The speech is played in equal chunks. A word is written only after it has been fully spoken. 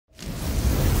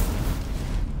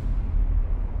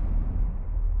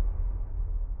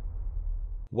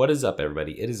What is up,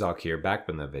 everybody? It is Ak here, back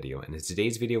with another video, and in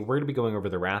today's video we're going to be going over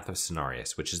the Wrath of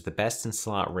Cenarius, which is the best in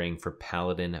slot ring for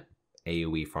Paladin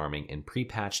AOE farming in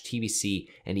Prepatch, TBC,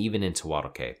 and even into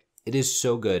WoW. It is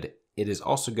so good. It is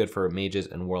also good for mages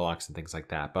and warlocks and things like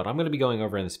that, but I'm going to be going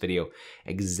over in this video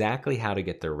exactly how to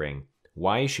get the ring,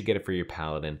 why you should get it for your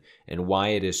Paladin, and why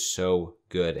it is so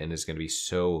good and is going to be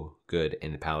so good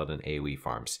in the Paladin AOE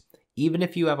farms. Even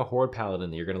if you have a Horde Paladin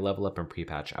that you're going to level up in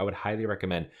Prepatch, I would highly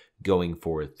recommend going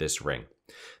for this ring.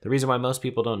 The reason why most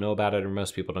people don't know about it or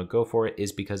most people don't go for it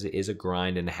is because it is a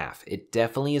grind and a half. It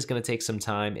definitely is going to take some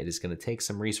time. It is going to take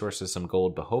some resources, some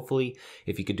gold, but hopefully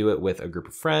if you could do it with a group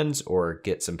of friends or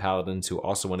get some Paladins who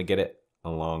also want to get it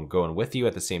along going with you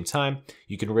at the same time,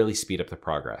 you can really speed up the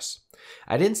progress.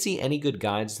 I didn't see any good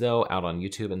guides though out on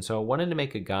YouTube, and so I wanted to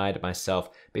make a guide myself,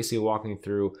 basically walking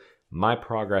through my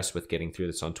progress with getting through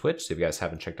this on Twitch. So if you guys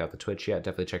haven't checked out the Twitch yet,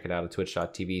 definitely check it out at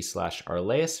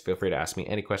twitch.tv/Arleus. Feel free to ask me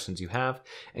any questions you have,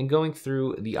 and going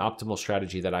through the optimal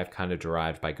strategy that I've kind of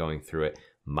derived by going through it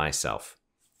myself.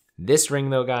 This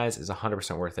ring though, guys, is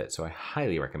 100% worth it, so I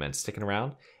highly recommend sticking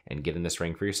around and getting this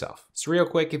ring for yourself. So real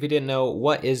quick, if you didn't know,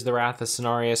 what is the Wrath of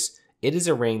Cenarius? It is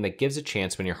a ring that gives a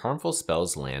chance when your harmful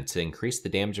spells land to increase the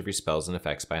damage of your spells and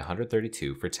effects by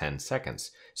 132 for 10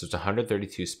 seconds. So it's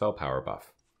 132 spell power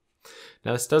buff.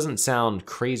 Now this doesn't sound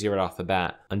crazy right off the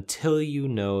bat until you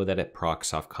know that it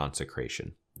procs off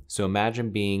Consecration. So imagine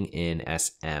being in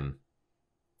SM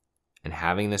and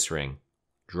having this ring,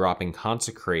 dropping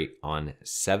Consecrate on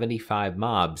 75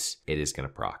 mobs, it is going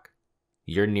to proc.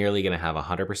 You're nearly going to have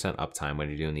 100% uptime when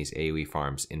you're doing these AoE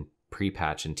farms in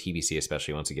Prepatch and TBC,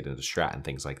 especially once you get into strat and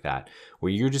things like that,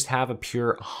 where you just have a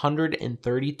pure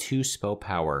 132 spell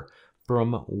power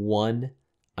from one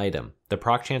item. The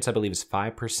proc chance, I believe, is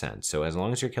 5%. So as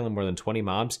long as you're killing more than 20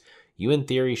 mobs, you in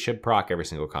theory should proc every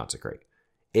single Consecrate.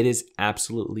 It is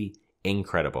absolutely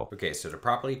incredible. Okay, so to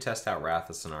properly test out Wrath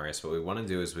of Cenarius, what we want to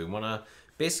do is we want to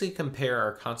basically compare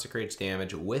our Consecrate's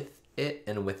damage with it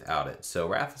and without it. So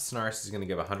Wrath of Cenarius is going to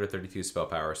give 132 spell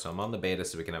power. So I'm on the beta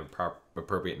so we can have a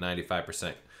appropriate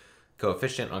 95%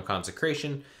 coefficient on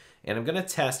Consecration. And I'm going to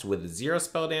test with 0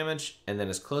 spell damage and then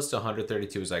as close to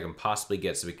 132 as I can possibly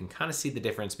get, so we can kind of see the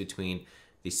difference between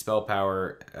the spell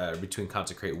power between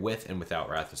Consecrate with and without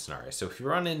Wrath of Cenarius. So if you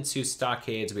run into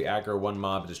Stockades, we aggro one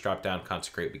mob, just drop down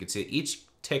Consecrate. We can see each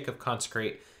tick of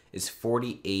Consecrate is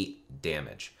 48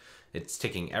 damage. It's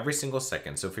ticking every single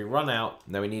second. So if we run out,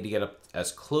 then we need to get up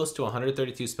as close to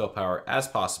 132 spell power as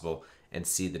possible and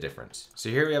see the difference. So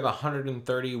here we have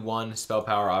 131 spell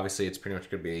power. Obviously, it's pretty much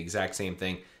going to be the exact same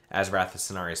thing as Wrath of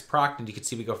Cenarius proc, and you can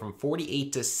see we go from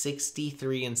 48 to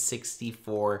 63 and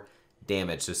 64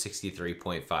 damage, so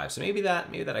 63.5. So maybe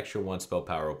that extra 1 spell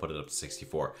power will put it up to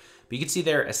 64. But you can see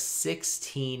there a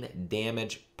 16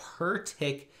 damage per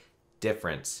tick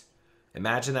difference.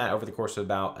 Imagine that over the course of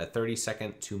about a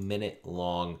 30-second to minute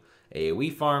long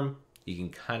AoE farm. You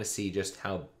can kind of see just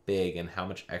how big and how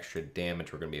much extra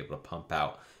damage we're going to be able to pump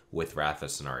out with Wrath of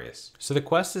Cenarius. So the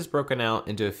quest is broken out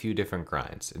into a few different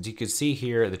grinds. As you can see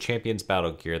here, the Champion's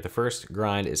Battle Gear, the first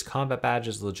grind is Combat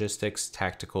Badges, Logistics,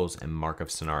 Tacticals, and Mark of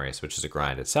Cenarius, which is a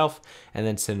grind itself, and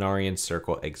then Cenarian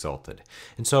Circle Exalted.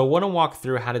 And so I want to walk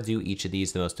through how to do each of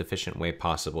these the most efficient way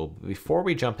possible. Before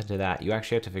we jump into that, you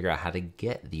actually have to figure out how to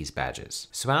get these badges.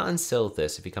 So out in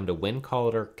Silithus, if you come to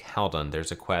Windcaller or Kaldun,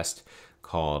 there's a quest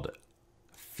called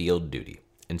Field Duty.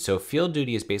 And so Field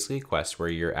Duty is basically a quest where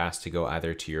you're asked to go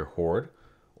either to your Horde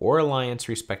or Alliance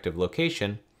respective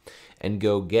location and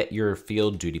go get your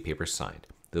Field Duty papers signed.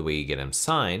 The way you get them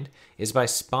signed is by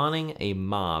spawning a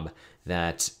mob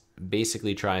that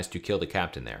basically tries to kill the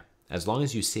captain there. As long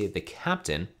as you save the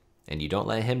captain and you don't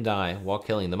let him die while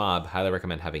killing the mob, highly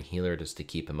recommend having healer just to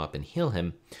keep him up and heal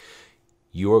him,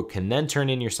 you can then turn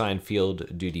in your signed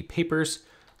Field Duty papers,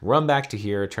 run back to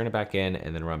here, turn it back in,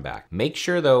 and then run back. Make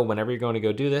sure though, whenever you're going to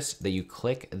go do this, that you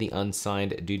click the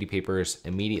unsigned duty papers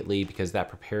immediately, because that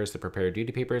prepares the prepared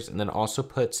duty papers and then also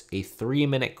puts a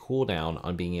 3-minute cooldown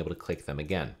on being able to click them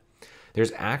again.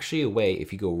 There's actually a way,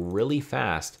 if you go really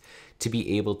fast, to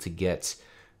be able to get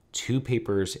 2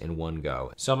 papers in one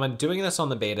go. So I'm doing this on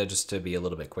the beta just to be a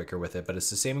little bit quicker with it, but it's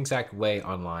the same exact way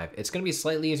on live. It's going to be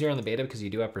slightly easier on the beta because you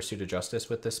do have Pursuit of Justice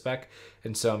with this spec,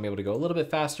 and so I'm able to go a little bit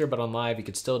faster, but on live you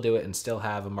could still do it and still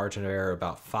have a margin of error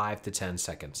about 5 to 10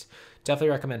 seconds. Definitely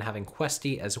recommend having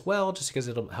Questy as well, just because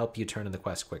it'll help you turn in the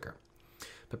quest quicker.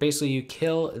 But basically you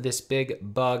kill this big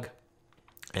bug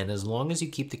And as long as you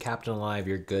keep the captain alive,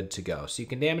 you're good to go. So you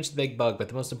can damage the big bug, but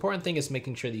the most important thing is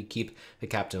making sure that you keep the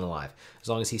captain alive. As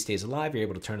long as he stays alive, you're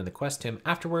able to turn in the quest to him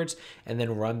afterwards and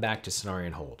then run back to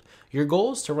Cenarius Hold. Your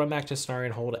goal is to run back to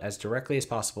Cenarius Hold as directly as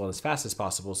possible and as fast as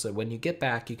possible, so when you get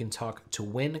back, you can talk to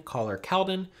Wind Caller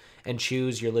Paladin and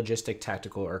choose your logistic,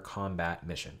 tactical, or combat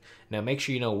mission. Now make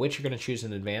sure you know which you're going to choose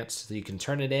in advance so you can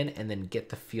turn it in and then get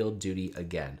the field duty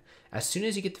again. As soon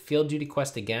as you get the field duty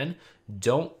quest again,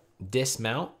 don't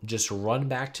dismount, just run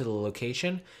back to the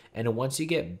location, and once you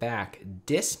get back,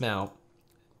 dismount,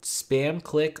 spam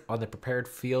click on the prepared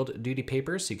field duty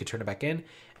papers so you can turn it back in,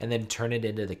 and then turn it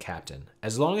into the captain.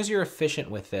 As long as you're efficient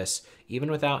with this,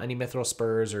 even without any mithril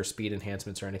spurs or speed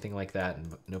enhancements or anything like that,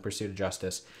 and no pursuit of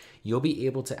justice, you'll be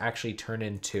able to actually turn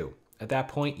in 2. At that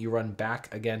point, you run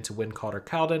back again to Windcaller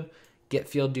Paladin, get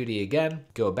field duty again,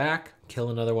 go back, kill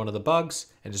another one of the bugs,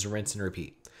 and just rinse and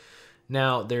repeat.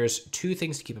 Now, there's 2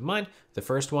 things to keep in mind. The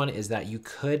first one is that you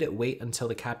could wait until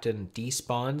the captain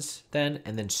despawns then,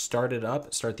 and then start it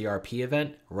up, start the RP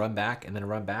event, run back, and then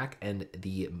run back, and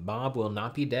the mob will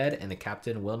not be dead, and the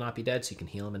captain will not be dead, so you can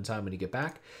heal him in time when you get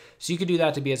back. So you could do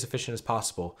that to be as efficient as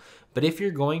possible. But if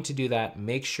you're going to do that,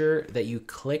 make sure that you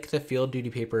click the field duty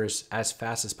papers as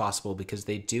fast as possible, because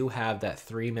they do have that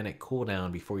 3-minute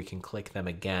cooldown before you can click them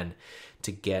again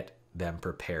to get them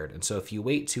prepared. And so if you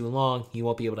wait too long, you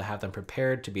won't be able to have them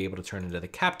prepared to be able to turn into the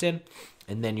captain,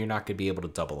 and then you're not going to be able to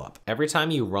double up. Every time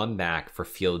you run back for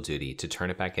field duty to turn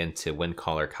it back into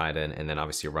Windcaller Paladin, and then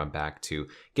obviously run back to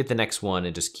get the next one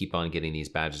and just keep on getting these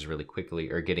badges really quickly,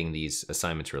 or getting these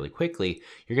assignments really quickly,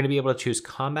 you're going to be able to choose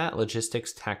combat,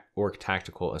 logistics, or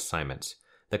tactical assignments.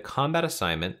 The combat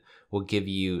assignment will give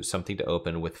you something to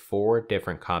open with 4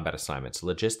 different combat assignments.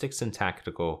 Logistics and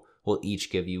tactical will each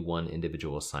give you 1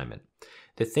 individual assignment.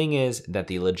 The thing is that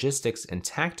the logistics and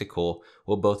tactical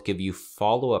will both give you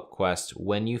follow-up quests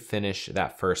when you finish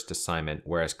that first assignment,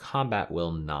 whereas combat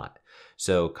will not.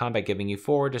 So combat giving you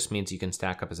 4 just means you can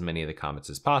stack up as many of the combats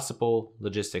as possible.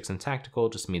 Logistics and tactical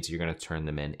just means you're going to turn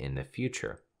them in the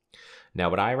future.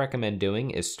 Now, what I recommend doing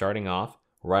is starting off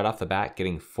right off the bat,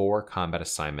 getting 4 combat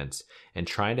assignments and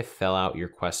trying to fill out your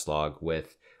quest log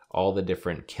with all the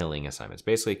different killing assignments.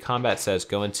 Basically, combat says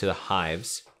go into the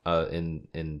hives in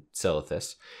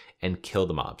Silithus and kill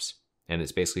the mobs. And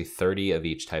it's basically 30 of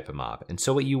each type of mob. And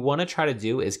so what you want to try to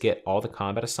do is get all the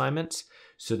combat assignments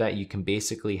so that you can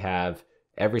basically have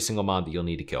every single mob that you'll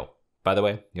need to kill. By the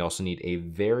way, you also need a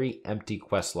very empty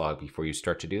quest log before you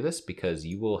start to do this, because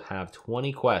you will have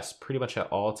 20 quests pretty much at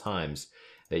all times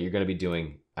that you're going to be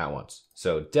doing at once.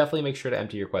 So definitely make sure to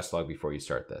empty your quest log before you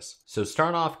start this. So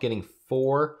start off getting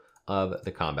 4 of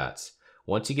the combats.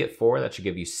 Once you get 4, that should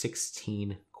give you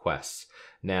 16 quests.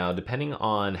 Now, depending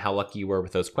on how lucky you were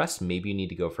with those quests, maybe you need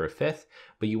to go for a 5th,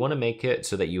 but you want to make it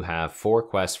so that you have 4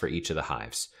 quests for each of the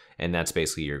hives. And that's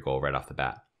basically your goal right off the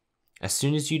bat. As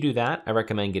soon as you do that, I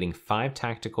recommend getting 5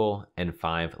 tactical and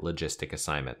 5 logistic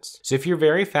assignments. So if you're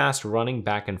very fast running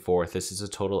back and forth, this is a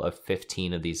total of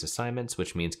 15 of these assignments,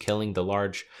 which means killing the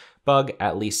large bug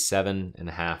at least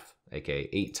 7.5, aka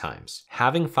 8 times.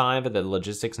 Having 5 of the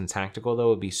logistics and tactical though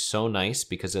would be so nice,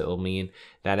 because it will mean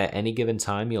that at any given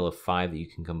time you'll have 5 that you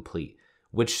can complete,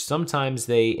 which sometimes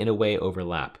they in a way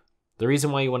overlap. The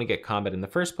reason why you want to get combat in the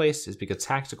first place is because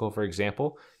tactical, for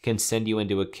example, can send you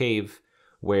into a cave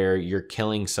where you're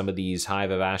killing some of these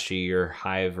Hive of Ashi or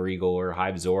Hive Regal or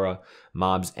Hive Zora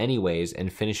mobs anyways,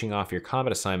 and finishing off your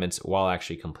combat assignments while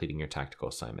actually completing your tactical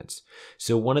assignments.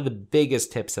 So one of the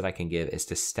biggest tips that I can give is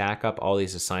to stack up all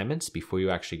these assignments before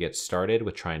you actually get started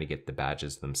with trying to get the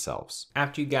badges themselves.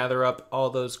 After you gather up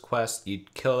all those quests, you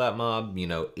kill that mob,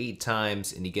 8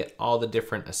 times, and you get all the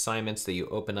different assignments that you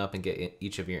open up and get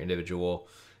each of your individual,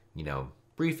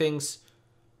 briefings.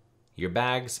 Your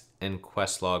bags and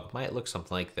quest log might look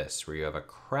something like this, where you have a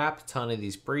crap ton of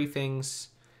these briefings,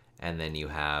 and then you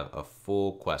have a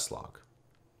full quest log.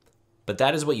 But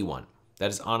that is what you want.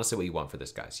 That is honestly what you want for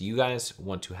this, guys. You guys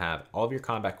want to have all of your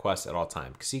combat quests at all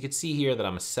time. Because you can see here that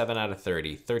I'm a 7 out of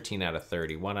 30, 13 out of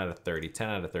 30, 1 out of 30, 10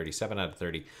 out of 30, 7 out of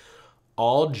 30,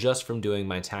 all just from doing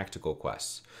my tactical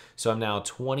quests. So I'm now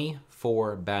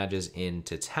 24 badges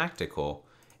into tactical,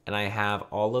 and I have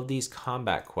all of these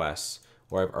combat quests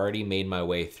where I've already made my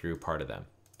way through part of them.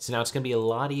 So now it's going to be a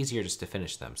lot easier just to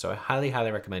finish them. So I highly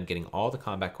recommend getting all the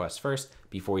combat quests first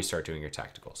before you start doing your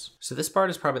tacticals. So this part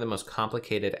is probably the most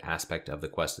complicated aspect of the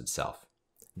quest itself.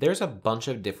 There's a bunch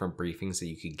of different briefings that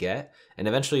you could get, and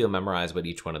eventually you'll memorize what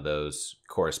each one of those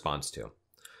corresponds to.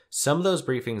 Some of those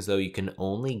briefings, though, you can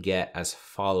only get as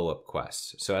follow-up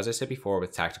quests. So as I said before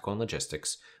with tactical and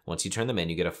logistics, once you turn them in,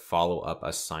 you get a follow-up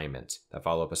assignment. That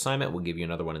follow-up assignment will give you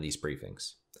another one of these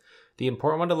briefings. The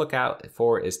important one to look out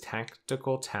for is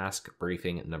Tactical Task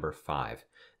Briefing number 5.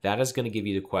 That is going to give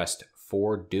you the quest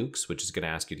 4 Dukes, which is going to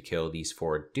ask you to kill these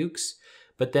 4 Dukes,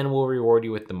 but then we'll reward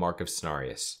you with the Mark of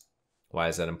Cenarius. Why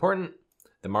is that important?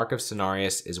 The Mark of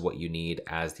Cenarius is what you need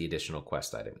as the additional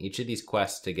quest item. Each of these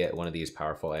quests to get one of these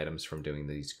powerful items from doing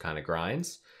these kind of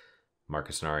grinds, Mark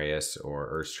of Cenarius or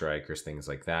Earth Strikers, things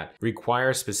like that, require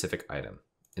a specific item.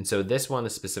 And so this one, the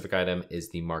specific item is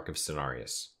the Mark of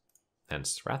Cenarius,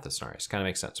 hence Wrath of Cenarius. Kind of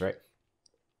makes sense, right?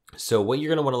 So what you're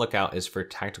going to want to look out is for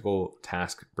Tactical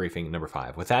Task Briefing number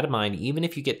 5. With that in mind, even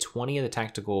if you get 20 of the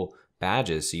tactical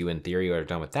badges, so you in theory are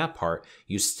done with that part,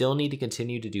 you still need to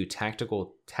continue to do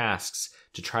tactical tasks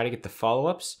to try to get the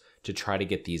follow-ups, to try to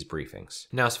get these briefings.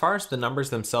 Now, as far as the numbers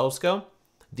themselves go,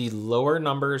 the lower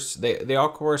numbers, they all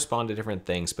correspond to different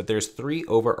things, but there's 3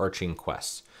 overarching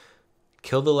quests.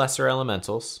 Kill the lesser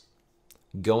elementals,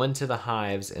 go into the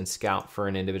hives and scout for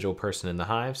an individual person in the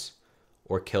hives,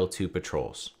 or kill 2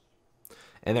 patrols.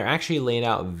 And they're actually laid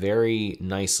out very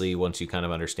nicely once you kind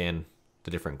of understand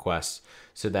the different quests,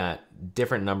 so that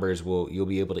different numbers you'll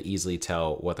be able to easily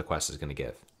tell what the quest is going to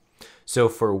give. So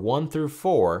for 1 through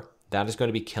 4, that is going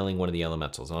to be killing one of the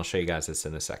elementals. And I'll show you guys this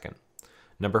in a second.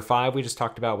 Number 5, we just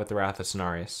talked about with the Wrath of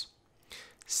Cenarius.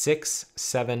 6,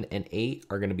 7, and 8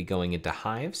 are going to be going into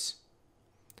hives.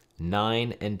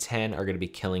 9 and 10 are going to be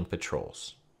killing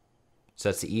patrols. So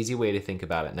that's the easy way to think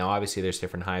about it. Now, obviously, there's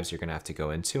different hives you're going to have to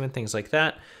go into and things like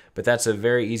that, but that's a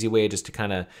very easy way just to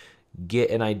kind of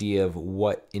get an idea of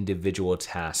what individual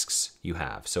tasks you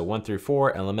have. So 1 through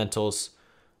 4, elementals.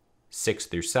 6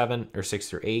 through 7, or 6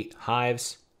 through 8,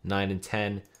 hives. 9 and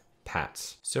 10,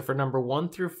 pats. So for number 1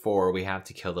 through 4, we have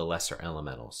to kill the lesser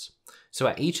elementals. So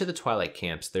at each of the Twilight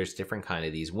camps, there's different kind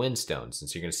of these wind stones. And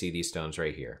so you're going to see these stones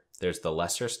right here. There's the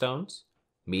lesser stones,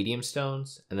 medium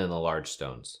stones, and then the large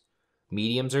stones.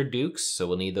 Mediums are dukes, so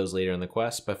we'll need those later in the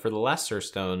quest. But for the lesser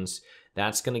stones,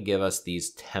 that's going to give us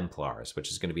these Templars, which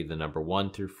is going to be the number 1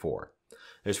 through 4.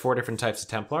 There's 4 different types of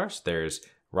Templars. There's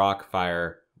rock,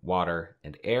 fire, water,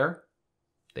 and air.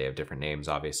 They have different names,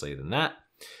 obviously, than that.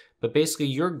 But basically,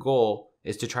 your goal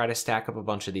is to try to stack up a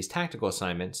bunch of these tactical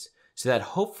assignments so that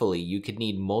hopefully you could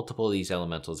need multiple of these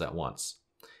elementals at once.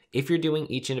 If you're doing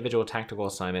each individual tactical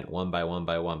assignment 1 by 1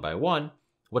 by 1 by 1,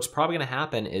 what's probably going to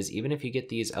happen is even if you get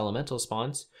these elemental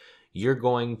spawns, you're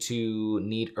going to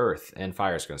need earth and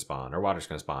fire is going to spawn or water is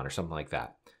going to spawn or something like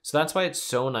that. So that's why it's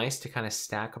so nice to kind of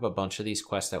stack up a bunch of these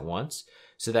quests at once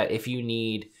so that if you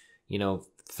need,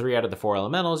 3 out of the 4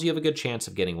 elementals, you have a good chance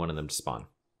of getting one of them to spawn.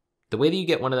 The way that you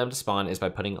get one of them to spawn is by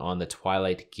putting on the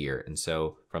Twilight gear. And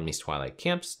so from these Twilight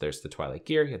camps, there's the Twilight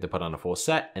gear. You have to put on a full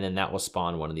set, and then that will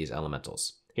spawn one of these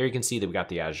elementals. Here you can see that we got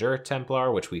the Azure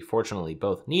Templar, which we fortunately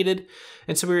both needed.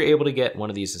 And so we were able to get one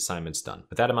of these assignments done.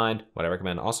 With that in mind, what I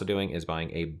recommend also doing is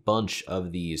buying a bunch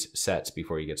of these sets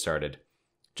before you get started,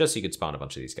 just so you could spawn a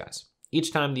bunch of these guys.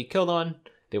 Each time that you kill one,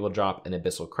 they will drop an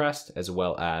Abyssal Crest, as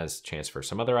well as chance for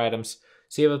some other items.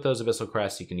 Save up those Abyssal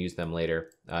Crests, you can use them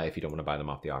later if you don't want to buy them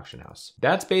off the auction house.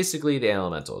 That's basically the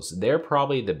elementals. They're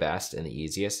probably the best and the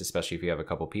easiest, especially if you have a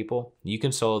couple people. You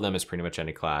can solo them as pretty much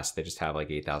any class. They just have like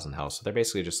 8,000 health, so they're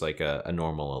basically just like a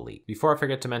normal elite. Before I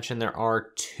forget to mention, there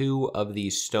are 2 of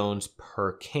these stones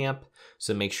per camp,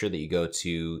 so make sure that you go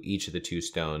to each of the 2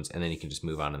 stones, and then you can just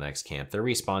move on to the next camp. Their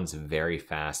respawns very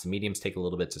fast. Mediums take a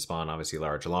little bit to spawn, obviously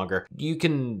large longer. You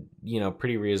can,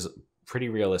 pretty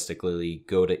realistically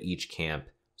go to each camp,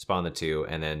 spawn the 2,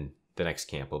 and then the next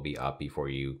camp will be up before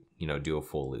you, do a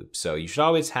full loop. So you should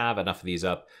always have enough of these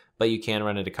up, but you can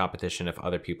run into competition if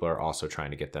other people are also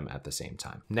trying to get them at the same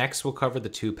time. Next, we'll cover the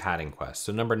 2 padding quests.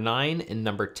 So number 9 and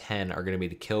number 10 are going to be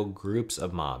to kill groups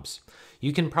of mobs.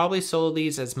 You can probably solo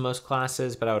these as most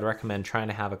classes, but I would recommend trying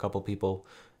to have a couple people.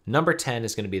 Number 10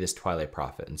 is going to be this Twilight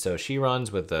Prophet. And so she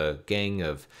runs with a gang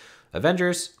of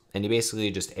Avengers, and you basically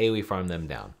just AoE farm them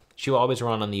down. She will always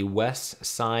run on the west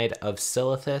side of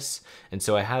Silithus, and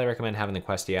so I highly recommend having the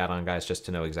Questy add-on, guys, just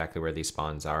to know exactly where these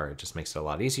spawns are. It just makes it a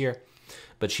lot easier.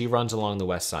 But she runs along the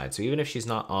west side, so even if she's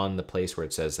not on the place where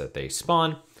it says that they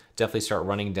spawn, definitely start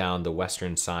running down the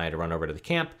western side, run over to the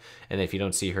camp, and if you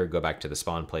don't see her, go back to the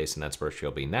spawn place, and that's where she'll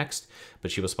be next.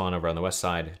 But she will spawn over on the west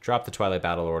side, drop the Twilight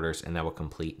Battle Orders, and that will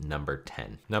complete number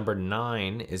 10. Number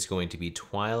 9 is going to be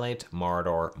Twilight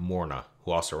Maradar Morna,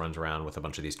 who also runs around with a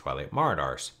bunch of these Twilight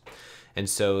Maradars. And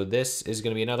so this is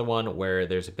going to be another one where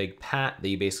there's a big pat that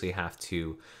you basically have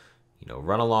to,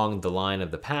 run along the line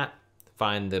of the pat,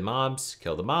 find the mobs,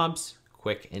 kill the mobs,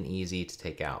 quick and easy to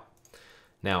take out.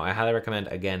 Now, I highly recommend,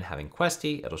 again, having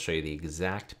Questy. It'll show you the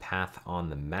exact path on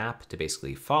the map to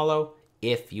basically follow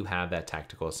if you have that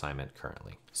tactical assignment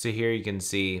currently. So here you can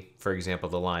see, for example,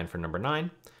 the line for number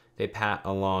 9. they pat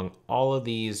along all of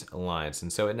these lines.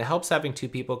 And so it helps having two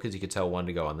people because you could tell one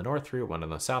to go on the north route, one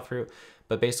on the south route.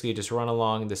 But basically you just run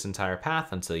along this entire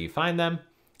path until you find them.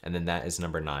 And then that is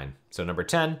number 9. So number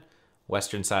 10,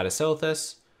 western side of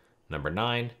Silithus. Number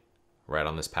 9, right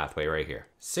on this pathway right here.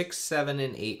 6, 7,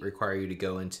 and 8 require you to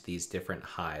go into these different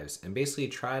hives and basically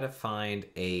try to find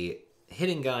a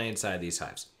hidden guy inside these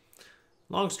hives.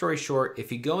 Long story short,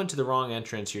 if you go into the wrong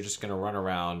entrance, you're just going to run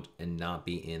around and not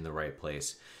be in the right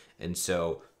place. And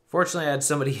so, fortunately, I had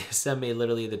somebody send me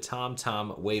literally the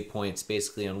TomTom waypoints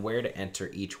basically on where to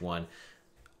enter each one.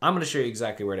 I'm going to show you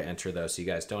exactly where to enter though, so you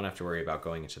guys don't have to worry about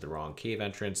going into the wrong cave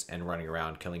entrance and running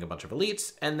around killing a bunch of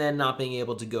elites and then not being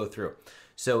able to go through.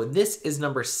 So this is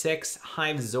number 6,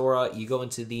 Hive Zora. You go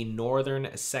into the northern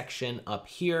section up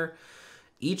here.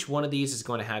 Each one of these is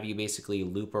going to have you basically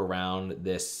loop around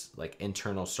this like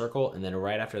internal circle, and then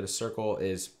right after the circle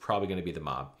is probably going to be the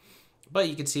mob. But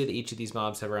you can see that each of these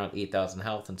mobs have around 8,000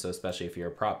 health, and so especially if you're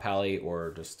a prop pally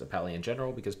or just a pally in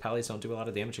general, because pallies don't do a lot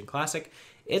of damage in Classic,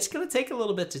 it's going to take a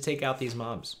little bit to take out these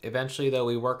mobs. Eventually, though,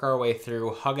 we work our way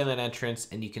through, hugging that entrance,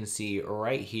 and you can see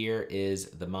right here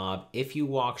is the mob. If you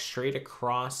walk straight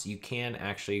across, you can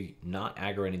actually not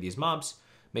aggro any of these mobs.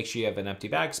 Make sure you have an empty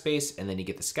bag space, and then you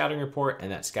get the scouting report,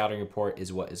 and that scouting report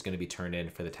is what is going to be turned in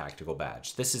for the tactical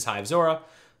badge. This is Hive Zora,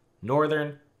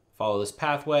 northern. Follow this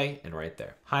pathway, and right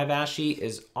there. Hive Ashy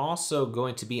is also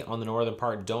going to be on the northern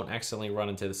part. Don't accidentally run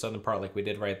into the southern part like we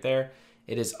did right there.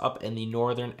 It is up in the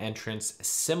northern entrance,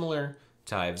 similar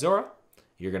to Hive Zora.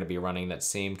 You're going to be running that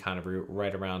same kind of route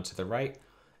right around to the right,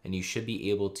 and you should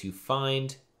be able to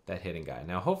find that hidden guy.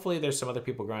 Now, hopefully there's some other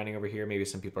people grinding over here. Maybe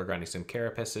some people are grinding some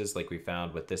carapaces like we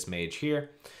found with this mage here,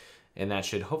 and that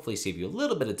should hopefully save you a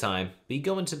little bit of time. But you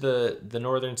go into the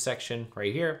northern section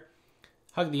right here,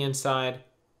 hug the inside,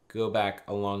 go back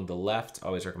along the left.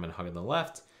 Always recommend hugging the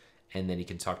left. And then you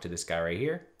can talk to this guy right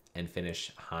here and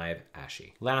finish Hive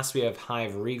Ashy. Last, we have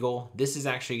Hive Regal. This is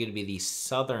actually going to be the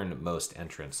southernmost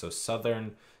entrance. So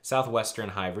southwestern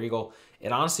Hive Regal.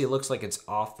 It honestly looks like it's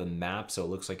off the map, so it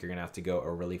looks like you're going to have to go a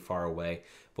really far away.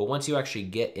 But once you actually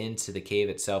get into the cave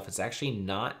itself, it's actually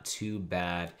not too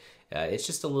bad. It's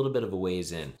just a little bit of a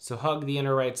ways in. So hug the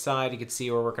inner right side. You can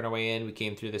see we're working our way in. We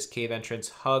came through this cave entrance.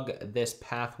 Hug this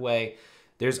pathway.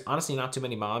 There's honestly not too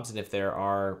many mobs, and if there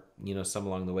are, some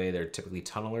along the way, they're typically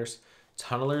tunnelers.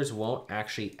 Tunnelers won't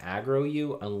actually aggro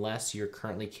you unless you're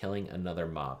currently killing another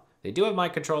mob. They do have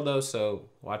mind control though, so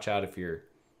watch out if you're,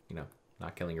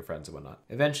 not killing your friends and whatnot.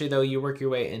 Eventually though, you work your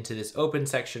way into this open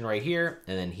section right here,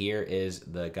 and then here is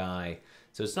the guy.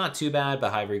 So it's not too bad,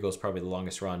 but Hive Regal is probably the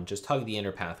longest run. Just hug the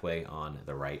inner pathway on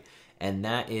the right. And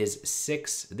that is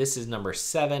 6. This is number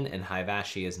 7, and Hive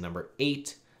Ashy is number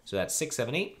 8. So that's 6,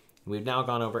 7, 8. We've now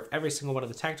gone over every single one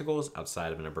of the tacticals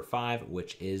outside of number 5,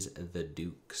 which is the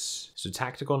Dukes. So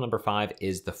tactical number 5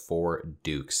 is the 4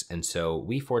 Dukes. And so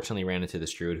we fortunately ran into the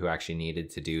Druid who actually needed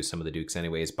to do some of the Dukes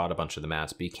anyways, bought a bunch of the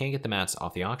mats, but you can't get the mats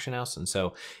off the auction house. And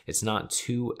so it's not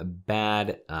too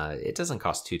bad. It doesn't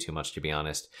cost too much, to be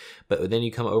honest. But then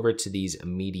you come over to these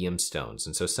medium stones.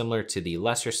 And so similar to the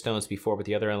lesser stones before with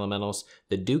the other elementals,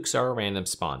 the Dukes are a random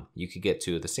spawn. You could get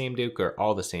to the same Duke or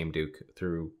all the same Duke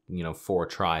through, 4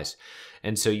 tries.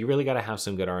 And so you really got to have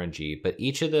some good RNG, but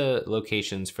each of the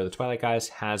locations for the Twilight guys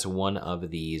has one of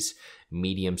these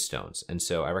medium stones. And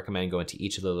so I recommend going to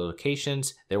each of the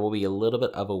locations. There will be a little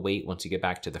bit of a wait once you get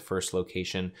back to the first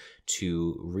location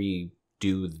to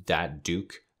redo that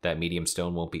Duke. That medium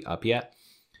stone won't be up yet,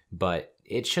 but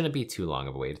it shouldn't be too long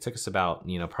of a wait. It took us about,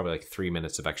 probably like 3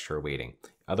 minutes of extra waiting.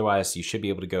 Otherwise, you should be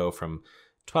able to go from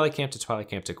Twilight Camp to Twilight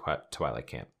Camp to Twilight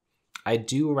Camp. I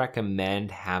do recommend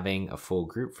having a full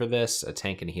group for this, a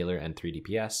tank and a healer and 3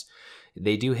 DPS.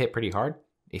 They do hit pretty hard.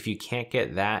 If you can't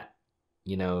get that,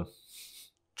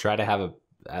 try to have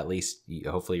at least,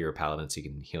 hopefully you're a paladin so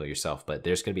you can heal yourself, but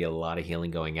there's going to be a lot of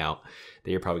healing going out that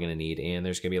you're probably going to need, and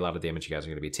there's going to be a lot of damage you guys are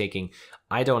going to be taking.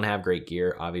 I don't have great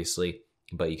gear, obviously,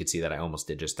 but you can see that I almost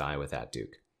did just die with that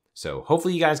Duke. So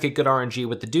hopefully you guys get good RNG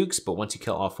with the Dukes, but once you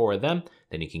kill all 4 of them,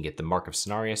 then you can get the Mark of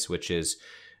Cenarius, which is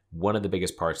one of the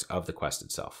biggest parts of the quest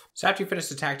itself. So after you finish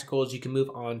the tacticals, you can move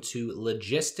on to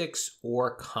logistics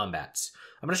or combats.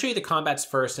 I'm going to show you the combats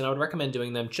first, and I would recommend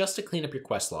doing them just to clean up your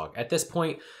quest log. At this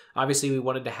point, obviously we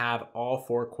wanted to have all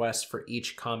 4 quests for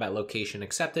each combat location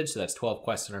accepted, so that's 12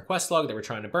 quests in our quest log that we're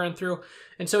trying to burn through.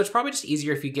 And so it's probably just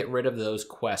easier if you get rid of those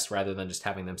quests rather than just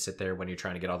having them sit there when you're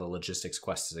trying to get all the logistics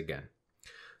quests again.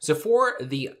 So for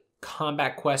the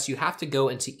combat quests, you have to go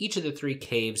into each of the 3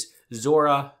 caves,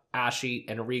 Zora, Ashy,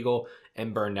 and Regal,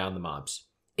 and burn down the mobs.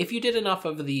 If you did enough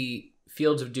of the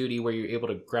Fields of Duty where you're able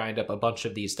to grind up a bunch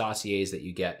of these dossiers that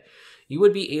you get, you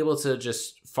would be able to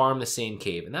just farm the same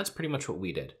cave. And that's pretty much what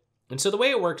we did. And so the way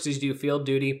it works is you do field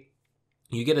duty.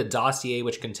 You get a dossier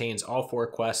which contains all 4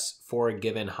 quests for a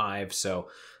given hive. So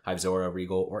Hive Zora,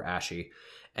 Regal, or Ashy.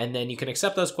 And then you can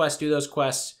accept those quests, do those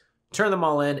quests, turn them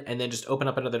all in, and then just open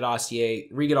up another dossier,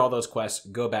 re-get all those quests,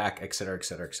 go back, etc.,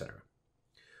 etc., etc.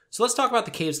 So let's talk about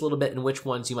the caves a little bit and which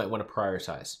ones you might want to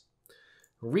prioritize.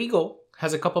 Regal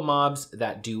has a couple mobs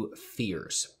that do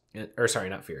fears. Or sorry,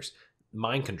 not fears.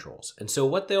 Mind controls. And so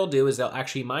what they'll do is they'll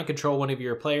actually mind control one of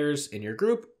your players in your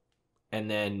group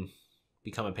and then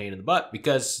become a pain in the butt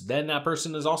because then that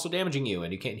person is also damaging you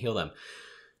and you can't heal them.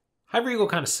 Hive Regal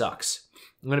kind of sucks.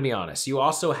 I'm going to be honest. You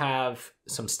also have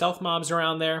some stealth mobs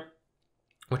around there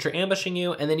which are ambushing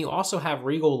you, and then you also have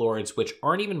Regal Lords which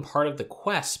aren't even part of the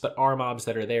quest but are mobs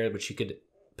that are there which you could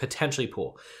potentially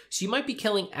pull. So you might be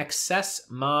killing excess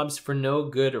mobs for no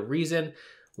good reason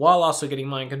while also getting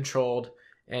mind controlled,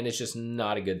 and it's just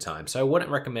not a good time. So I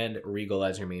wouldn't recommend Regal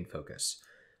as your main focus.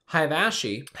 Hive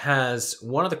Ashy has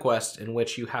one of the quests in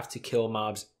which you have to kill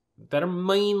mobs that are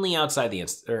mainly outside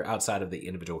outside of the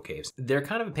individual caves. They're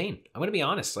kind of a pain. I'm going to be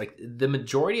honest. Like, the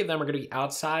majority of them are going to be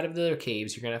outside of the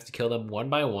caves. You're going to have to kill them one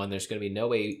by one. There's going to be no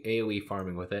AoE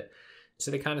farming with it.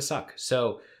 So they kind of suck.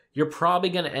 So you're probably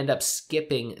going to end up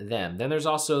skipping them. Then there's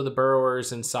also the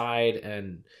burrowers inside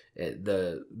and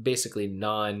the basically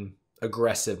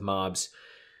non-aggressive mobs.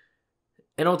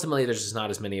 And ultimately, there's just not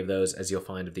as many of those as you'll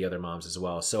find of the other mobs as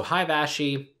well. So Hive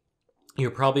Ashy, you're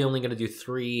probably only going to do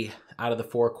 3 out of the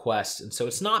 4 quests. And so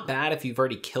it's not bad if you've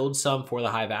already killed some for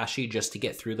the Hive Ashy just to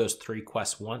get through those 3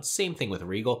 quests once. Same thing with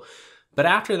Regal. But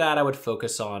after that, I would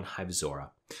focus on Hive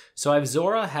Zora. So Hive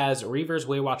Zora has Reavers,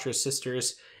 Waywatchers,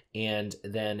 Sisters, and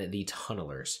then the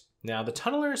Tunnelers. Now, the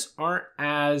Tunnelers aren't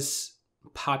as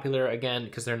popular, again,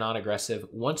 because they're not aggressive.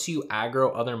 Once you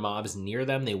aggro other mobs near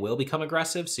them, they will become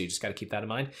aggressive, so you just got to keep that in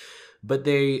mind. But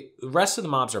the rest of the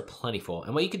mobs are plentiful,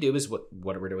 and what you can do is what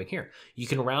we're doing here. You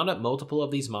can round up multiple of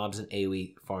these mobs and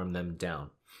AoE farm them down.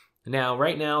 Now,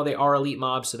 right now, they are elite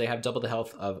mobs, so they have double the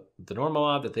health of the normal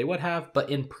mob that they would have, but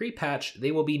in pre-patch,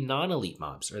 they will be non-elite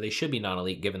mobs, or they should be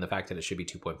non-elite given the fact that it should be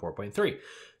 2.4.3.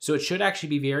 So it should actually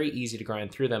be very easy to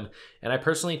grind through them, and I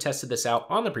personally tested this out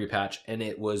on the pre-patch, and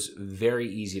it was very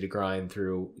easy to grind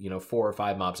through, 4 or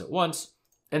 5 mobs at once,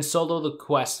 and solo the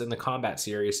quest in the combat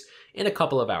series in a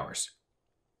couple of hours.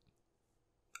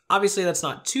 Obviously, that's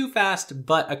not too fast,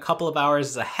 but a couple of hours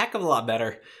is a heck of a lot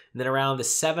better than around the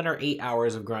 7 or 8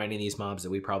 hours of grinding these mobs that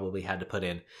we probably had to put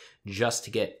in just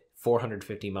to get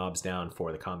 450 mobs down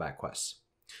for the combat quests.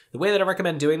 The way that I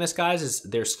recommend doing this, guys, is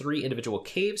there's 3 individual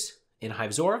caves in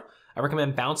Hive Zora. I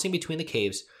recommend bouncing between the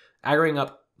caves, aggroing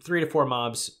up 3 to 4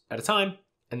 mobs at a time,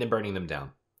 and then burning them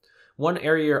down. One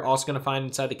area you're also going to find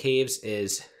inside the caves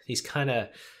is these kind of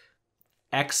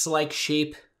X-like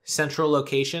shape central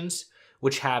locations,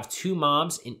 which have 2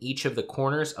 mobs in each of the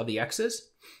corners of the X's.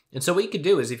 And so what you could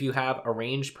do is if you have a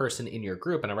ranged person in your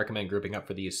group, and I recommend grouping up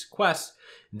for these quests,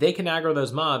 they can aggro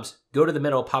those mobs, go to the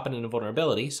middle, pop it in a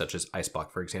vulnerability, such as Ice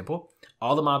Block, for example.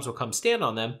 All the mobs will come stand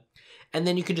on them, and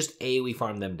then you can just AoE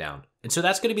farm them down. And so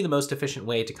that's going to be the most efficient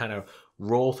way to kind of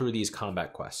roll through these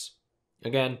combat quests.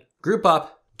 Again, group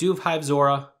up, do Hive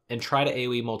Zora, and try to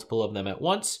AoE multiple of them at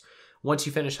once. Once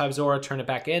you finish Hive Zora, turn it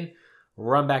back in,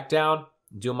 run back down,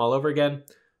 do them all over again.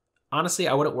 Honestly,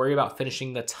 I wouldn't worry about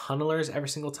finishing the Tunnelers every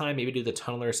single time. Maybe do the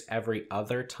Tunnelers every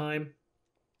other time,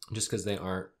 just because they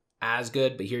aren't as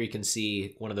good. But here you can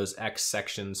see one of those X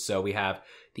sections. So we have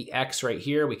the X right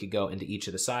here. We could go into each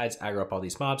of the sides, aggro up all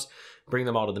these mobs, bring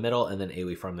them all to the middle, and then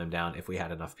AoE farm them down if we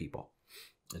had enough people.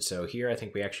 And so here I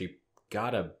think we actually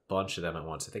got a bunch of them at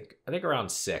once. I think around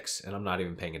 6, and I'm not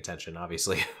even paying attention,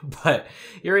 obviously, but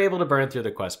you're able to burn through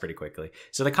the quest pretty quickly.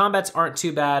 So the combats aren't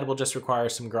too bad. We'll just require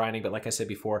some grinding, but like I said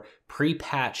before,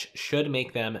 pre-patch should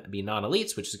make them be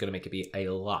non-elites, which is going to make it be a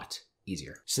lot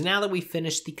easier. So now that we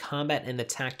finished the combat and the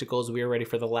tacticals, we are ready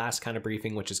for the last kind of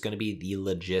briefing, which is going to be the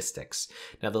logistics.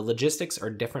 Now, the logistics are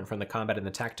different from the combat and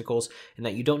the tacticals in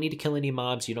that you don't need to kill any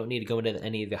mobs, you don't need to go into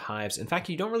any of the hives. In fact,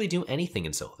 you don't really do anything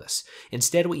in Silithus.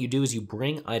 Instead, what you do is you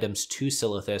bring items to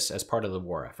Silithus as part of the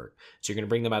war effort. So you're going to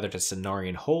bring them either to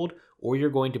Cenarius Hold, or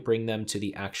you're going to bring them to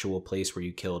the actual place where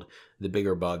you killed the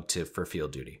bigger bug for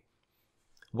field duty.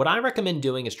 What I recommend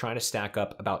doing is trying to stack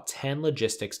up about 10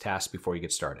 logistics tasks before you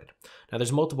get started. Now,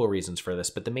 there's multiple reasons for this,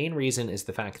 but the main reason is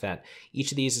the fact that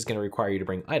each of these is going to require you to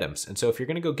bring items. And so if you're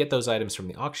going to go get those items from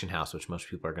the auction house, which most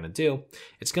people are going to do,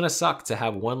 it's going to suck to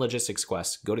have one logistics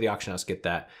quest, go to the auction house, get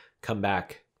that, come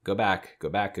back, go back,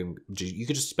 and you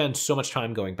could just spend so much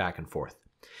time going back and forth.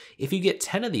 If you get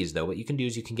 10 of these, though, what you can do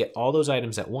is you can get all those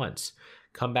items at once.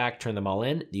 Come back, turn them all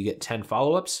in, you get 10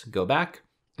 follow-ups, go back,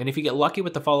 And if you get lucky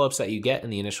with the follow-ups that you get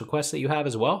and the initial quests that you have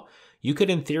as well, you could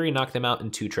in theory knock them out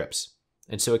in 2 trips.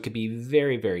 And so it could be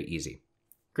very, very easy.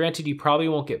 Granted, you probably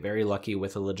won't get very lucky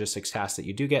with the logistics task that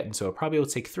you do get, and so it probably will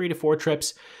take 3 to 4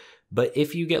 trips. But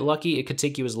if you get lucky, it could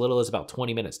take you as little as about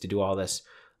 20 minutes to do all this.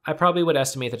 I probably would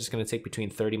estimate that it's going to take between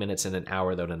 30 minutes and an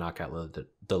hour, though, to knock out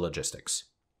the logistics.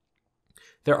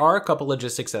 There are a couple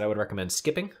logistics that I would recommend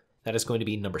skipping. That is going to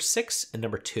be number 6 and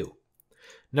number 2.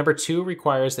 Number 2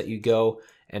 requires that you go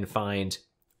and find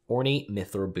ornate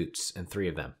mithril boots, and 3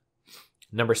 of them.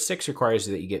 Number 6 requires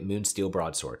that you get moonsteel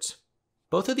broadswords.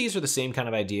 Both of these are the same kind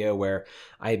of idea where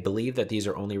I believe that these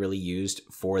are only really used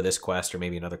for this quest or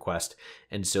maybe another quest.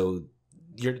 And so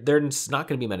there's not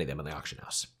going to be many of them in the auction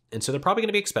house. And so they're probably going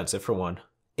to be expensive for one,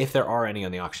 if there are any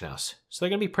on the auction house. So they're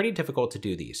going to be pretty difficult to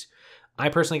do these. I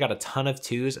personally got a ton of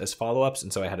 2s as follow-ups,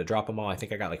 and so I had to drop them all. I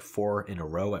think I got like 4 in a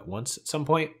row at once at some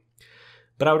point.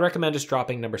 But I would recommend just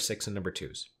dropping number 6 and number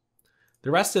 2s.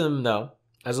 The rest of them, though,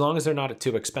 as long as they're not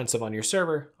too expensive on your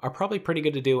server, are probably pretty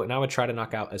good to do, and I would try to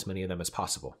knock out as many of them as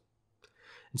possible.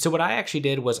 And so what I actually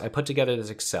did was I put together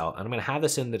this Excel, and I'm going to have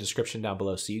this in the description down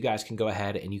below so you guys can go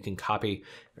ahead and you can copy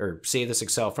or save this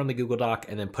Excel from the Google Doc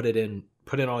and then put in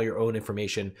all your own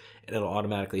information, and it'll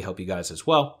automatically help you guys as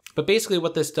well. But basically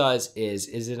what this does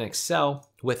is an Excel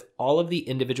with all of the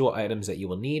individual items that you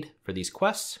will need for these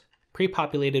quests,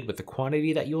 pre-populated with the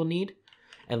quantity that you will need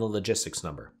and the logistics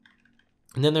number.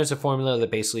 And then there's a formula that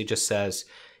basically just says,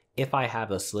 if I have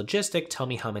this logistic, tell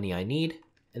me how many I need.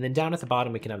 And then down at the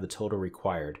bottom, we can have the total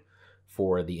required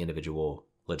for the individual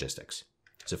logistics.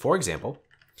 So for example,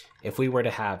 if we were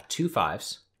to have 2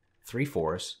 5s, 3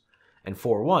 4s, and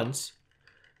 4 1s,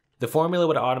 the formula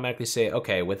would automatically say,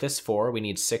 okay, with this 4, we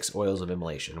need 6 oils of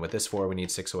immolation. With this 4, we need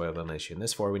 6 oil of immolation.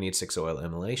 This 4, we need 6 oil of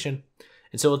immolation.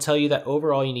 And so it'll tell you that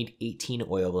overall you need 18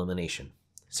 oil of elimination.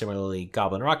 Similarly,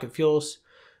 goblin rocket fuels.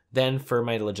 Then for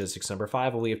my logistics number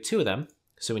 5, well, we have 2 of them.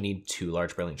 So we need 2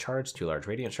 large brilliant shards, 2 large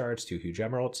radiant shards, 2 huge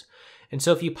emeralds. And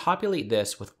so if you populate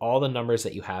this with all the numbers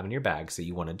that you have in your bags that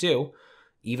you want to do,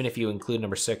 even if you include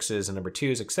number 6s and number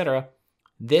 2s, etc.,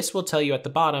 this will tell you at the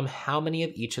bottom how many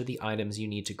of each of the items you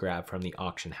need to grab from the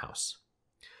auction house.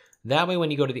 That way, when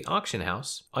you go to the auction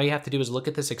house, all you have to do is look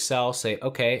at this Excel, say,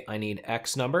 okay, I need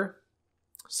X number,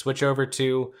 switch over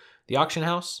to the auction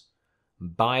house,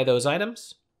 buy those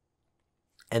items,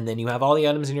 and then you have all the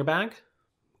items in your bag.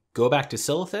 Go back to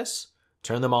Silithus,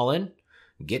 turn them all in,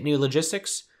 get new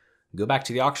logistics, go back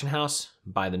to the auction house,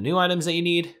 buy the new items that you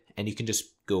need, and you can just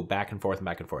go back and forth and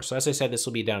back and forth. So as I said, this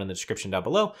will be down in the description down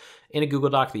below in a Google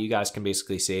Doc that you guys can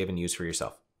basically save and use for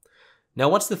yourself. Now,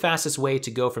 what's the fastest way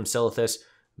to go from Silithus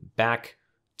back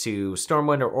to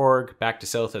Stormwind or Org, back to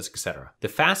Silithus, etc.? The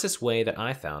fastest way that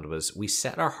I found was we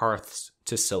set our hearths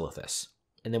to Silithus,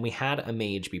 and then we had a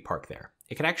mage be parked there.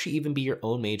 It could actually even be your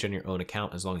own mage on your own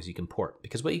account as long as you can port.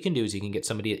 Because what you can do is you can get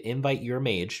somebody to invite your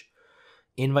mage,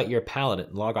 invite your paladin,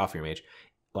 log off your mage,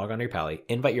 log on to your pally,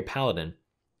 invite your paladin,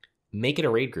 make it a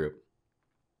raid group.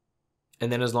 And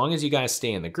then as long as you guys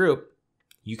stay in the group,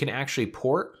 you can actually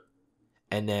port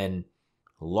and then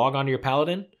log on to your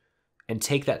paladin and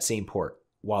take that same port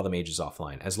while the mage is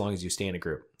offline, as long as you stay in a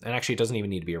group. And actually, it doesn't even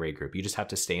need to be a raid group. You just have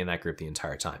to stay in that group the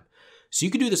entire time. So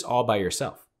you could do this all by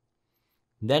yourself.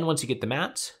 Then once you get the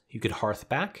mats, you could hearth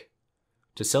back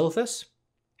to Silithus,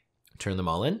 turn them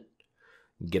all in,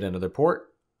 get another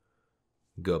port,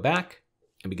 go back,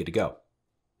 and be good to go.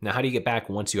 Now, how do you get back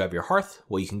once you have your hearth?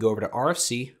 Well, you can go over to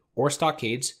RFC or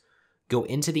Stockades, go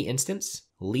into the instance,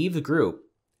 leave the group,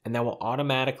 and that will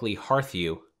automatically hearth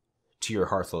you to your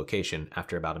hearth location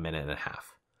after about 1.5 minutes.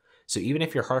 So even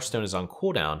if your Hearthstone is on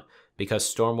cooldown, because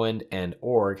Stormwind and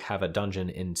Org have a dungeon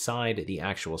inside the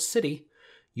actual city,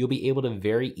 you'll be able to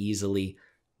very easily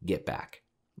get back.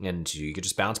 And you could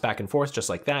just bounce back and forth just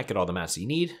like that, get all the mats that you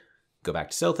need, go back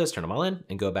to Silithus, turn them all in,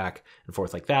 and go back and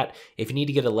forth like that. If you need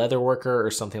to get a leather worker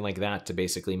or something like that to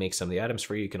basically make some of the items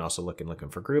for you, you can also look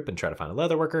for group and try to find a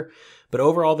leather worker. But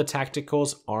overall, the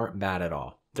tacticals aren't bad at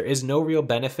all. There is no real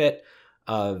benefit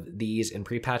of these in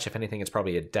pre-patch. If anything, it's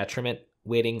probably a detriment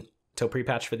waiting till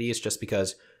pre-patch for these, just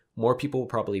because more people will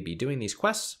probably be doing these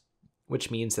quests, which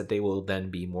means that they will then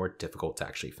be more difficult to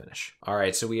actually finish. All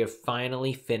right, so we have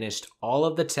finally finished all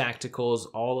of the tacticals,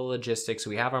 all the logistics.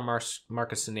 We have our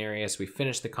Mark of Cenarius. We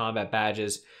finished the combat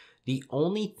badges. The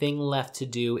only thing left to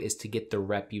do is to get the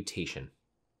reputation.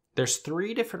 There's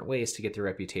 3 different ways to get the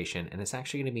reputation, and it's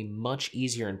actually going to be much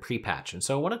easier in pre-patch. And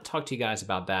so I want to talk to you guys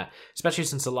about that, especially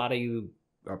since a lot of you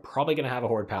are probably going to have a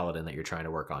Horde Paladin that you're trying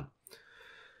to work on.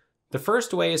 The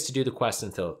first way is to do the quest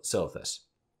in Silithus.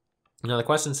 Now, the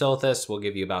quest in Silithus will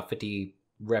give you about 50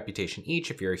 reputation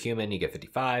each. If you're a human, you get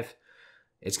 55.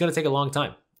 it's going to take a long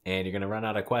time, and you're going to run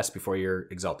out of quests before you're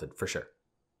exalted, for sure.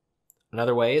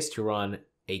 Another way is to run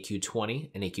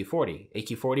AQ20 and AQ40.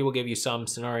 AQ40 will give you some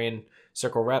Cenarian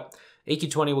circle rep.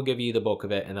 AQ20 will give you the bulk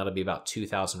of it, and that'll be about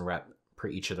 2,000 rep per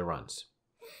each of the runs.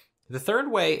 The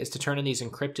third way is to turn in these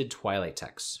encrypted Twilight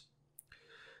texts.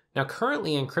 Now,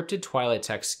 currently, encrypted Twilight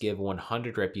texts give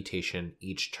 100 reputation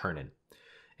each turn-in.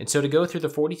 And so to go through the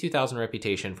 42,000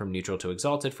 reputation from neutral to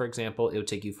exalted, for example, it would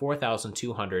take you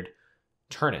 4,200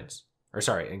 turn-ins, or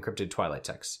sorry, encrypted Twilight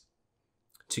texts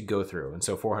to go through. And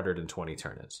so 420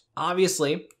 turn-ins.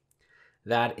 Obviously,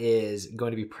 that is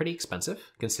going to be pretty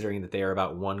expensive considering that they are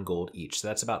about 1 gold each. So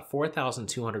that's about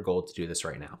 4,200 gold to do this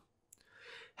right now.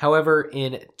 However,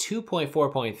 in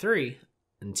 2.4.3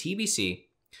 in TBC,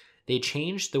 they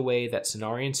changed the way that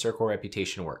Cenarian Circle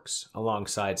reputation works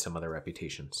alongside some other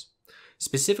reputations.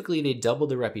 Specifically, they doubled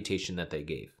the reputation that they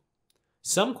gave.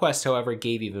 Some quests, however,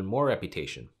 gave even more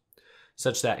reputation,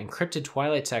 such that encrypted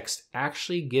Twilight text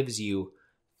actually gives you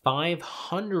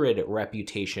 500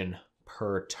 reputation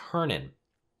per turn-in.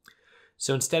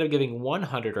 So instead of giving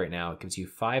 100 right now, it gives you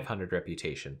 500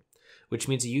 reputation, which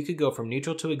means that you could go from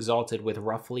neutral to exalted with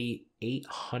roughly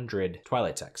 800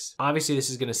 Twilight texts. Obviously,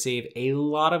 this is going to save a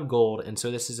lot of gold, and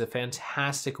so this is a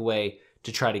fantastic way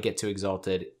to try to get to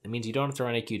exalted. It means you don't have to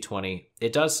run AQ20.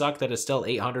 It does suck that it's still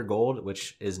 800 gold,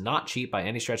 which is not cheap by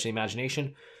any stretch of the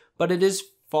imagination, but it is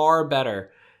far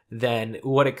better than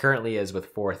what it currently is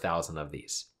with 4,000 of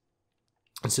these.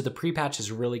 And so the pre-patch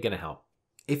is really going to help.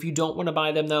 If you don't want to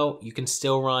buy them though, you can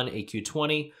still run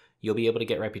AQ20. You'll be able to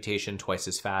get reputation twice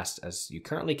as fast as you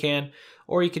currently can,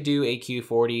 or you could do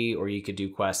AQ40, or you could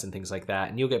do quests and things like that,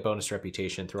 and you'll get bonus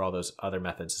reputation through all those other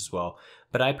methods as well.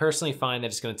 But I personally find that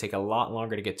it's going to take a lot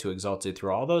longer to get to exalted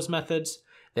through all those methods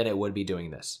than it would be doing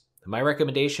this. My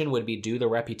recommendation would be do the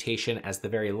reputation as the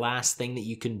very last thing that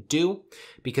you can do,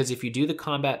 because if you do the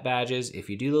combat badges, if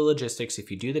you do the logistics, if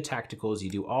you do the tacticals,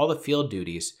 you do all the field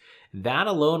duties, that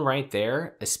alone right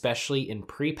there, especially in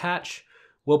pre-patch,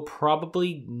 will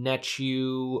probably net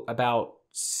you about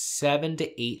 7,000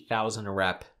 to 8,000 a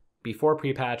rep. Before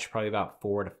pre-patch, probably about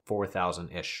 4,000 to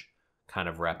 4,000-ish kind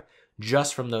of rep,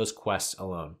 just from those quests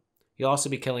alone. You'll also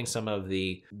be killing some of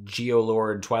the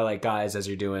Geolord Twilight guys as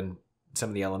you're doing some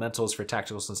of the elementals for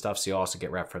tacticals and stuff, so you'll also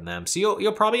get rep from them. So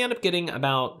you'll probably end up getting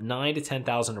about 9,000 to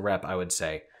 10,000 a rep, I would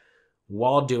say,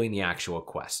 while doing the actual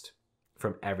quest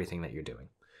from everything that you're doing.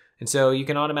 And so you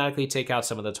can automatically take out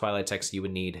some of the Twilight text you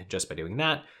would need just by doing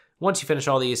that. Once you finish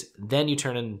all these, then you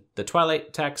turn in the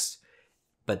Twilight text.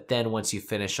 But then once you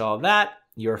finish all that,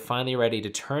 you're finally ready to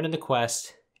turn in the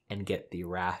quest and get the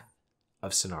Wrath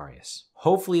of Cenarius.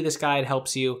 Hopefully this guide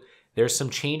helps you. There's some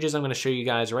changes I'm going to show you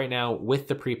guys right now with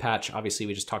the pre-patch. Obviously,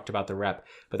 we just talked about the rep,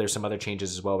 but there's some other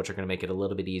changes as well, which are going to make it a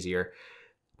little bit easier.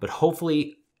 But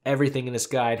hopefully everything in this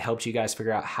guide helps you guys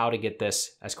figure out how to get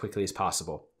this as quickly as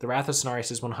possible. The Wrath of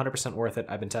Cenarius is 100% worth it.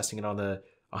 I've been testing it on the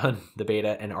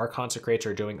beta, and our Consecrates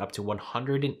are doing up to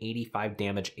 185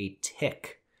 damage a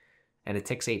tick, and it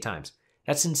ticks 8 times.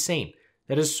 That's insane.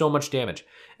 That is so much damage.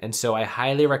 And so I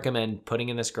highly recommend putting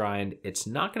in this grind. It's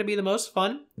not going to be the most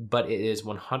fun, but it is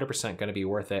 100% going to be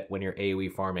worth it when you're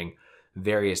AoE farming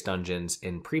various dungeons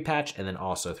in pre-patch and then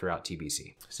also throughout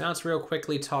TBC. So now let's real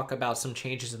quickly talk about some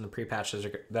changes in the pre-patch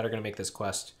that are going to make this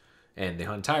quest and the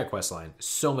entire quest line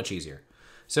so much easier.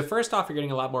 So first off, you're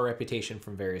getting a lot more reputation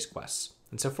from various quests.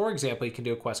 And so for example, you can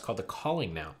do a quest called the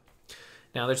Calling now.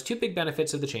 Now there's 2 big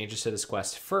benefits of the changes to this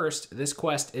quest. First, this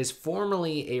quest is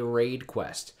formerly a raid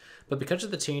quest, but because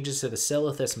of the changes to the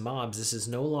Silithus mobs, this is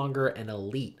no longer an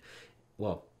elite.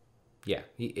 Well, yeah,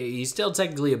 he's still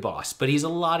technically a boss, but he's a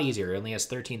lot easier. He only has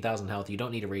 13,000 health. You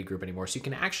don't need a raid group anymore, so you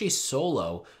can actually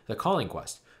solo the Calling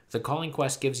quest. The Calling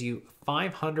quest gives you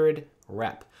 500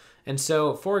 rep. And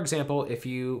so, for example, if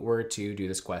you were to do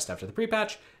this quest after the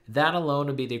pre-patch, that alone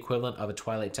would be the equivalent of a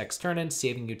Twilight text turn-in,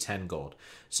 saving you 10 gold.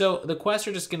 So the quests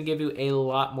are just going to give you a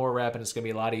lot more rep, and it's going to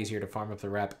be a lot easier to farm up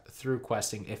the rep through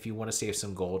questing if you want to save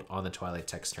some gold on the Twilight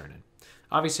text turn-in.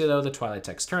 Obviously, though, the Twilight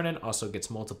text turn-in also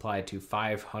gets multiplied to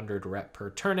 500 rep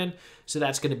per turn-in, so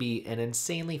that's going to be an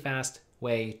insanely fast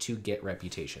way to get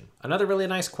reputation. Another really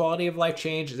nice quality of life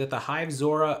change is that the Hive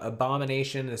Zora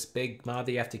Abomination, this big mob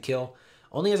that you have to kill,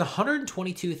 only has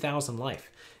 122,000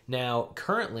 life. Now,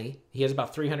 currently, he has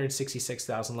about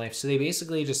 366,000 life, so they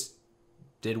basically just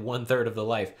did 1/3 of the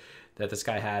life that this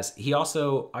guy has. He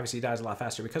also obviously dies a lot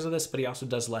faster because of this, but he also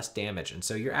does less damage. And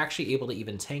so you're actually able to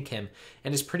even tank him.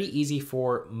 And it's pretty easy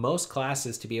for most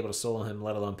classes to be able to solo him,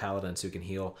 let alone paladins who can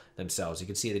heal themselves. You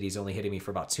can see that he's only hitting me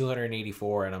for about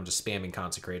 284, and I'm just spamming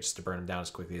Consecrate just to burn him down as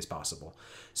quickly as possible.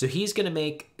 So he's going to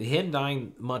make him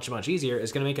dying much, much easier.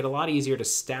 Is going to make it a lot easier to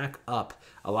stack up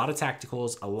a lot of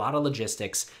tacticals, a lot of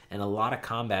logistics, and a lot of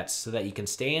combats so that you can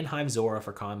stay in Hive Zora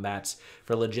for combats.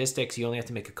 For logistics, you only have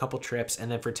to make a couple trips.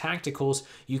 And then for tacticals,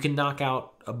 you can knock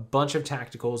out a bunch of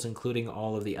tacticals, including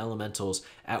all of the elementals,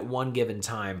 at one given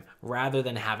time, rather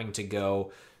than having to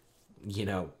go, you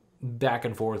know, back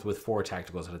and forth with 4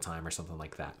 tacticals at a time or something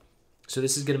like that. So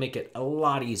this is going to make it a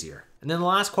lot easier. And then the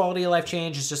last quality of life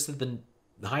change is just that the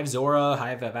Hive Zora,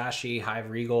 Hive Avashi,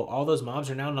 Hive Regal, all those mobs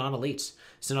are now non-elites.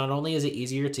 So not only is it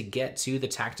easier to get to the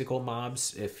tactical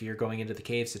mobs if you're going into the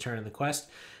caves to turn in the quest,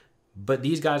 but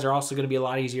these guys are also going to be a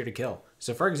lot easier to kill.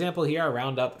 So for example, here I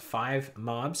round up 5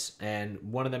 mobs, and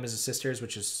one of them is a Sisters,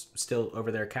 which is still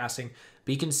over there casting.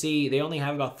 But you can see they only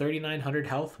have about 3,900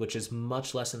 health, which is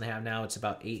much less than they have now. It's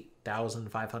about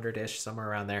 8,500-ish, somewhere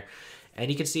around there. And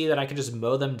you can see that I can just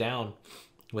mow them down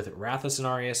with Wrath of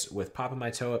Cenarius, with Papa My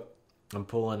Toe. I'm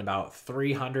pulling about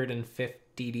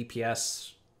 350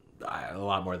 DPS, a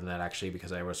lot more than that actually,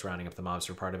 because I was rounding up the mobs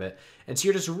for part of it. And so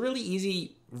you're just really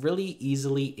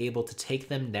easily able to take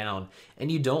them down,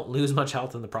 and you don't lose much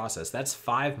health in the process. That's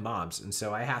 5 mobs, and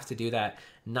so I have to do that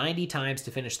 90 times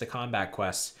to finish the combat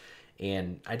quests.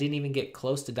 And I didn't even get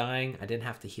close to dying. I didn't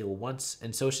have to heal once.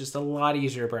 And so it's just a lot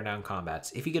easier to burn down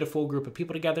combats. If you get a full group of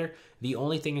people together, the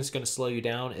only thing that's going to slow you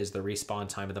down is the respawn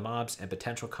time of the mobs and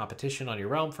potential competition on your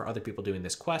realm for other people doing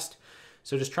this quest.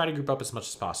 So just try to group up as much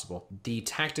as possible. The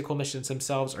tactical missions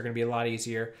themselves are going to be a lot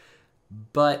easier,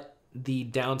 but the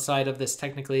downside of this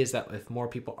technically is that if more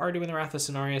people are doing the Wrath of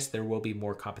Cenarius, there will be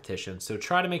more competition. So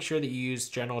try to make sure that you use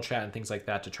general chat and things like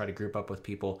that to try to group up with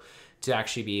people to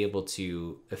actually be able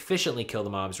to efficiently kill the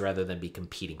mobs rather than be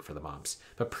competing for the mobs.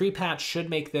 But pre-patch should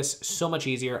make this so much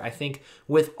easier. I think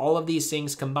with all of these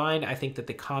things combined, I think that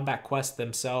the combat quests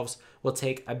themselves will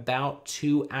take about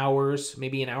 2 hours,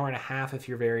 maybe an hour and a half if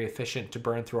you're very efficient to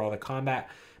burn through all the combat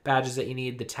badges that you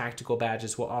need. The tactical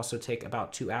badges will also take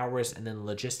about 2 hours, and then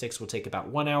logistics will take about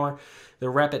 1 hour. The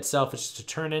rep itself is just a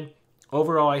turn in.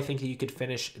 Overall, I think that you could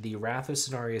finish the Wrath of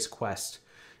Cenarius quest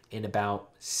in about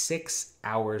 6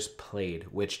 hours played,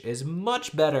 which is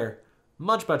much better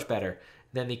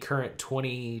than the current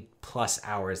 20 plus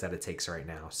hours that it takes right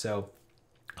now. So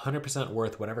 100%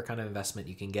 worth whatever kind of investment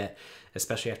you can get,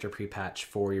 especially after pre-patch,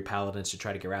 for your paladins to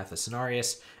try to get Wrath of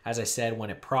Cenarius. As I said, when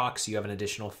it procs, you have an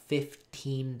additional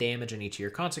 15 damage on each of your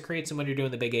consecrates, and when you're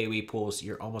doing the big AoE pools,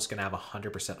 you're almost going to have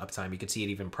 100% uptime. You can see it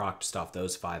even proc just off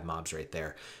those 5 mobs right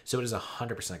there. So it is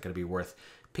 100% going to be worth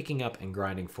picking up and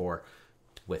grinding for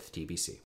with TBC.